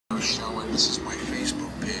showing. This is my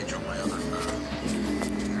Facebook page on my other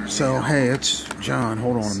phone. So, hey, it's John.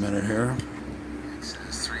 Hold on a minute here. It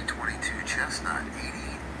says 322 Chestnut, 80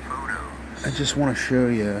 photos. I just want to show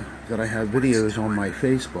you that I have videos on my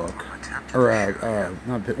Facebook. Or,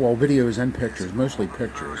 well, videos and pictures, mostly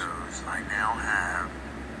pictures. I now have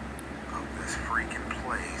of this freaking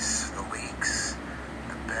place, the leaks,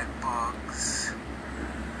 the bed bugs,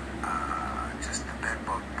 just the bed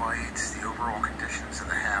bug bites, the overall conditions of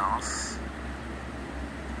the house.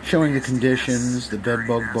 Showing the conditions, the bed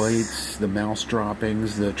bug bites, the mouse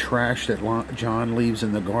droppings, the trash that John leaves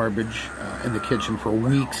in the garbage in the kitchen for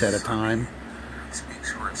weeks at a time. It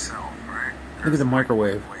speaks for itself, right? Look at the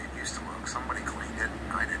microwave. Somebody cleaned it.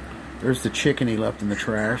 I didn't. There's the chicken he left in the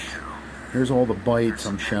trash. There's all the bites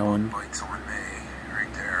I'm showing. Bites on me,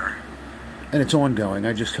 right there. And it's ongoing.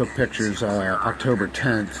 I just took pictures October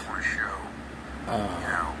 10th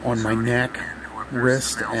on my neck,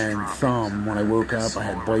 wrist, and thumb. When I woke up, I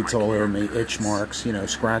had bites all over me, itch marks, you know,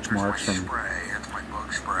 scratch marks from... That's my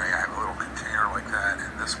bug spray. I have a little container like that,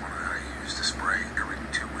 and this one that I use to spray every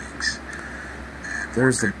 2 weeks.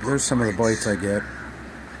 There's some of the bites I get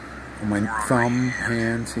on my thumb,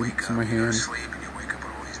 hand, see, on my hand.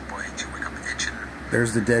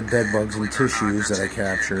 There's the dead bed bugs and tissues that I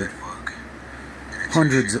captured.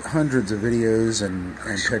 Hundreds of videos and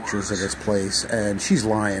pictures of this place, and she's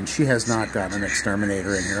lying. She has not got an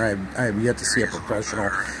exterminator in here. I have yet to see a professional,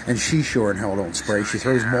 and she sure in hell don't spray. She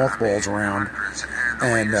throws mothballs around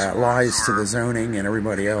and lies to the zoning and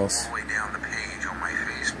everybody else.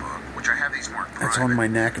 That's on my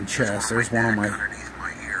neck and chest. There's one on my...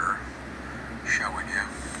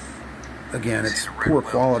 Again, it's poor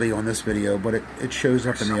quality on this video, but it shows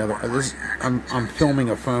up in the other... I'm filming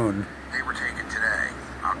a phone. They were taken today,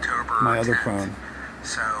 October my other 10th. phone.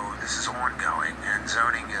 So this is ongoing, and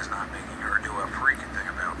zoning is not making her do a freaking thing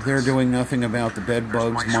about this. They're doing nothing about the bed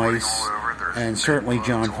bugs, mice, and certainly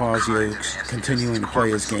John Fazio continuing to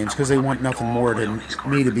play his games because they want nothing more than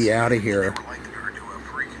me to be out of here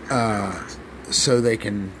so they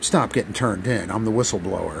can stop getting turned in. I'm the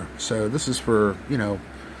whistleblower. So this is for, you know,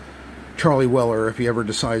 Charlie Weller, if he ever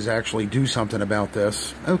decides to actually do something about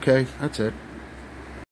this. Okay, that's it.